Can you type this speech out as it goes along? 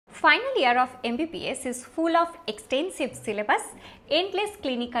Final year of MBBS is full of extensive syllabus, endless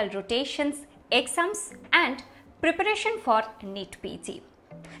clinical rotations, exams and preparation for NEET-PG.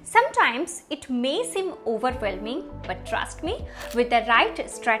 Sometimes it may seem overwhelming, but trust me, with the right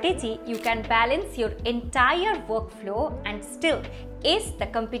strategy, you can balance your entire workflow and still ace the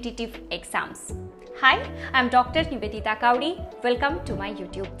competitive exams. Hi, I'm Dr. Nivedita Kauri. Welcome to my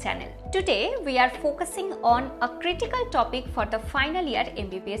YouTube channel. Today, we are focusing on a critical topic for the final year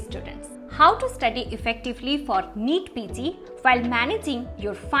MBBS students. How to study effectively for NEET-PG while managing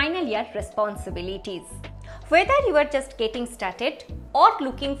your final year responsibilities. Whether you are just getting started or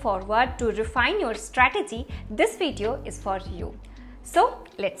looking forward to refine your strategy, this video is for you. So,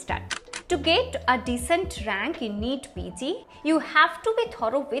 let's start. To get a decent rank in NEET-PG, you have to be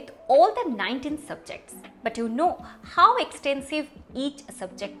thorough with all the 19 subjects. But you know how extensive each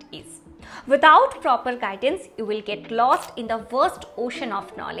subject is. Without proper guidance, you will get lost in the vast ocean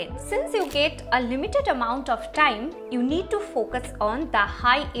of knowledge. Since you get a limited amount of time, you need to focus on the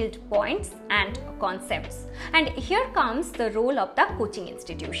high-yield points and concepts. And here comes the role of the coaching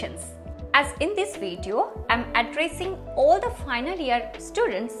institutions. As in this video, I am addressing all the final year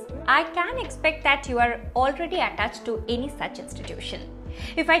students. I can expect that you are already attached to any such institution.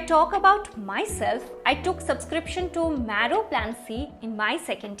 If I talk about myself, I took subscription to Marrow Plan C in my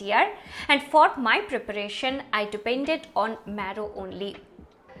second year, and for my preparation, I depended on Marrow only.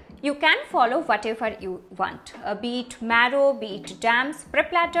 You can follow whatever you want, be it Marrow, be it DAMS,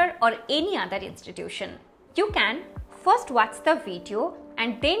 PrepLadder or any other institution. You can first watch the video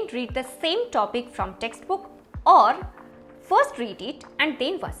and then read the same topic from textbook, or first read it and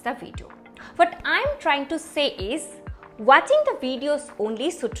then watch the video. What I am trying to say is, watching the videos only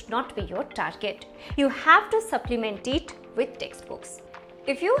should not be your target. You have to supplement it with textbooks.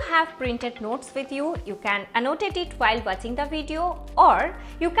 If you have printed notes with you, you can annotate it while watching the video, or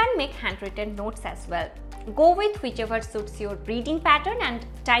you can make handwritten notes as well. Go with whichever suits your reading pattern and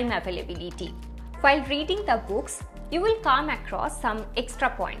time availability. While reading the books, you will come across some extra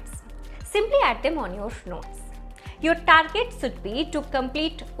points. Simply add them on your notes. Your target should be to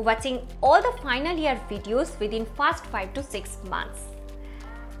complete watching all the final year videos within first 5 to 6 months.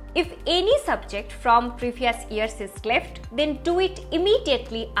 If any subject from previous years is left, then do it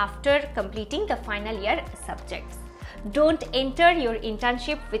immediately after completing the final year subjects. Don't enter your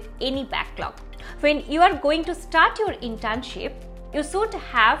internship with any backlog. When you are going to start your internship, you should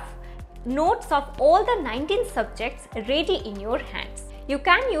have notes of all the 19 subjects ready in your hands. You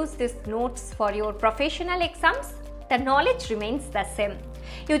can use these notes for your professional exams. The knowledge remains the same.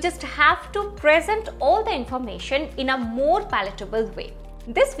 You just have to present all the information in a more palatable way.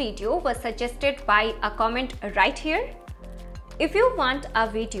 This video was suggested by a comment right here. If you want a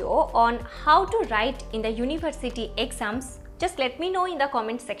video on how to write in the university exams, just let me know in the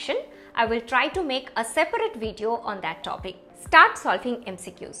comment section. I will try to make a separate video on that topic. Start solving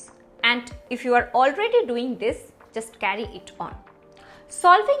MCQs. And if you are already doing this, just carry it on.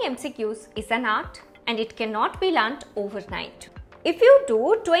 Solving MCQs is an art and it cannot be learnt overnight. If you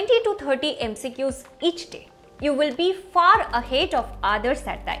do 20 to 30 MCQs each day, you will be far ahead of others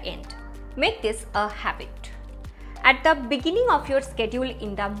at the end. Make this a habit. At the beginning of your schedule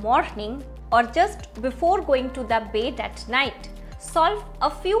in the morning or just before going to the bed at night, solve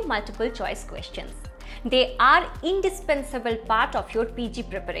a few multiple choice questions. They are indispensable part of your PG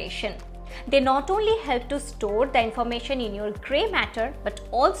preparation. They not only help to store the information in your grey matter but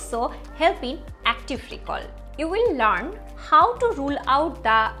also help in active recall. You will learn how to rule out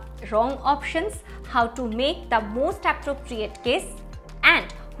the wrong options, how to make the most appropriate guess,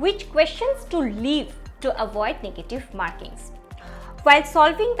 and which questions to leave to avoid negative markings. While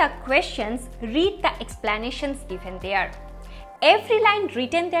solving the questions, read the explanations given there. Every line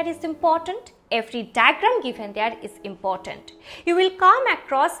written there is important. Every diagram given there is important. You will come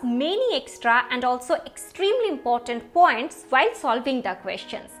across many extra and also extremely important points while solving the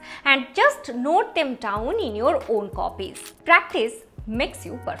questions, and just note them down in your own copies. Practice makes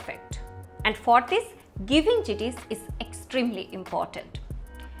you perfect. And for this, giving GDs is extremely important.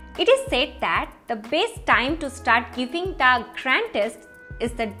 It is said that the best time to start giving the grand test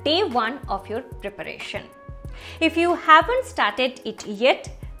is the day 1 of your preparation. If you haven't started it yet,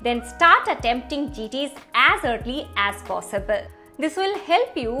 then start attempting GTs as early as possible. This will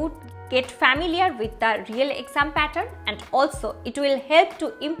help you get familiar with the real exam pattern, and also it will help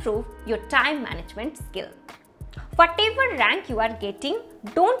to improve your time management skill. Whatever rank you are getting,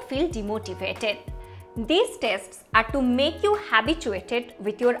 don't feel demotivated. These tests are to make you habituated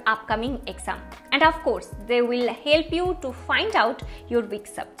with your upcoming exam, and of course they will help you to find out your weak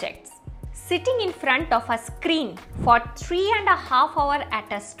subjects. sitting in front of a screen for 3.5 hours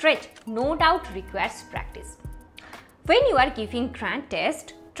at a stretch no doubt requires practice. When you are giving grand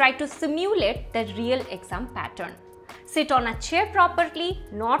test, try to simulate the real exam pattern. Sit on a chair properly,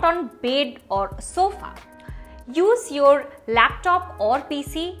 not on bed or sofa. Use your laptop or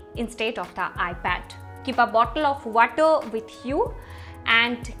PC instead of the iPad. Keep a bottle of water with you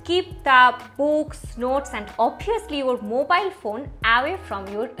and keep the books, notes and obviously your mobile phone away from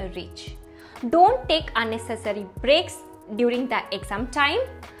your reach. Don't take unnecessary breaks during the exam time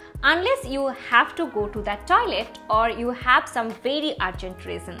unless you have to go to the toilet or you have some very urgent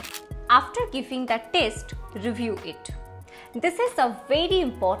reason. After giving the test, review it. This is a very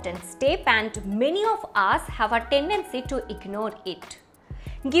important step and many of us have a tendency to ignore it.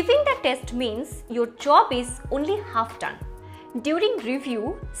 Giving the test means your job is only half done. During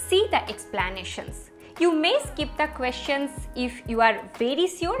review, see the explanations. You may skip the questions if you are very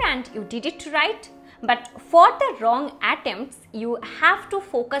sure and you did it right. But for the wrong attempts, you have to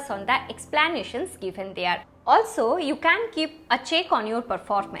focus on the explanations given there. Also, you can keep a check on your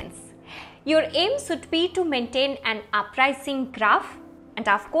performance. Your aim should be to maintain an uprising graph. And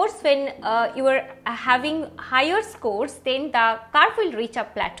of course, when you are having higher scores, then the curve will reach a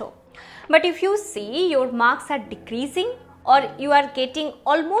plateau. But if you see your marks are decreasing or you are getting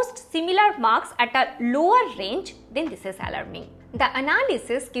almost similar marks at a lower range, then this is alarming. The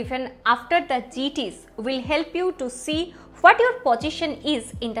analysis given after the GTs will help you to see what your position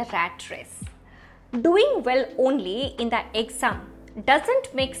is in the rat race. Doing well only in the exam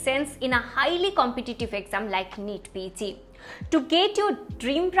doesn't make sense in a highly competitive exam like NEET-PG. To get your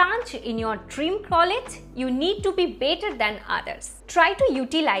dream branch in your dream college, you need to be better than others. Try to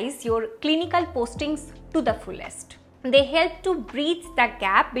utilize your clinical postings to the fullest. They help to bridge the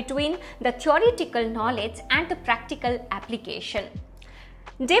gap between the theoretical knowledge and the practical application.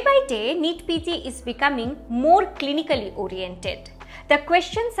 Day by day, NEET-PG is becoming more clinically oriented. The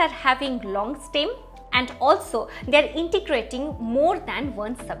questions are having long stem and also they are integrating more than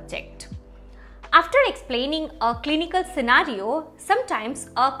one subject. After explaining a clinical scenario, sometimes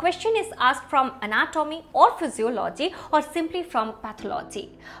a question is asked from anatomy or physiology or simply from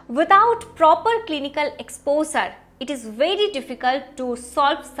pathology. Without proper clinical exposure, it is very difficult to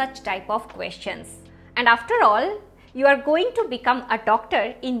solve such type of questions. And after all, you are going to become a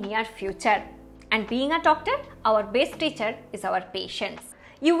doctor in near future. And being a doctor, our best teacher is our patients.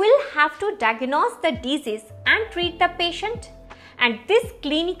 You will have to diagnose the disease and treat the patient. And these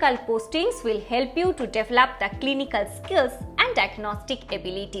clinical postings will help you to develop the clinical skills and diagnostic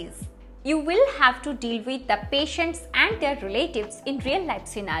abilities. You will have to deal with the patients and their relatives in real life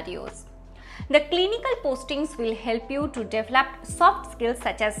scenarios. The clinical postings will help you to develop soft skills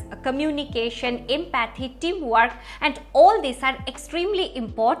such as communication, empathy, teamwork, and all these are extremely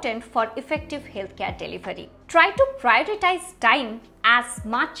important for effective healthcare delivery. Try to prioritize time as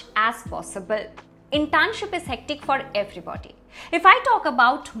much as possible. Internship is hectic for everybody. If I talk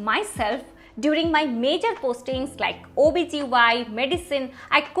about myself, during my major postings like OBGY, medicine,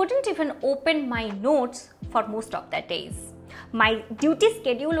 I couldn't even open my notes for most of the days. My duty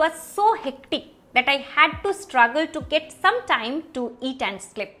schedule was so hectic that I had to struggle to get some time to eat and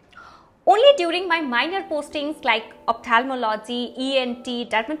sleep. Only during my minor postings like ophthalmology, ENT,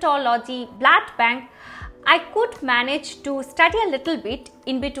 dermatology, blood bank, I could manage to study a little bit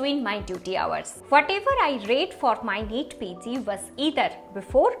in between my duty hours. Whatever I read for my NEET-PG was either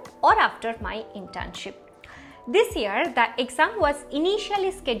before or after my internship. This year, the exam was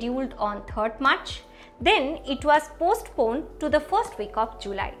initially scheduled on 3rd March. Then it was postponed to the first week of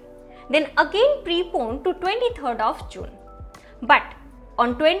July. Then again preponed to 23rd of June. But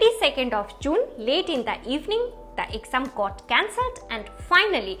on 22nd of June, late in the evening, the exam got cancelled and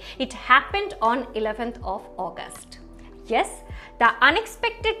finally it happened on 11th of August. Yes, the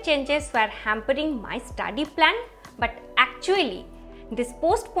unexpected changes were hampering my study plan, but actually this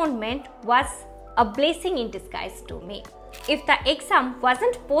postponement was a blessing in disguise to me. If the exam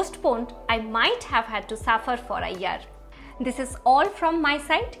wasn't postponed, I might have had to suffer for a year. This is all from my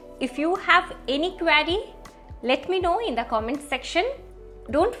side. If you have any query, let me know in the comment section.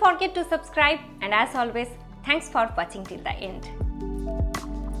 Don't forget to subscribe, and as always, thanks for watching till the end.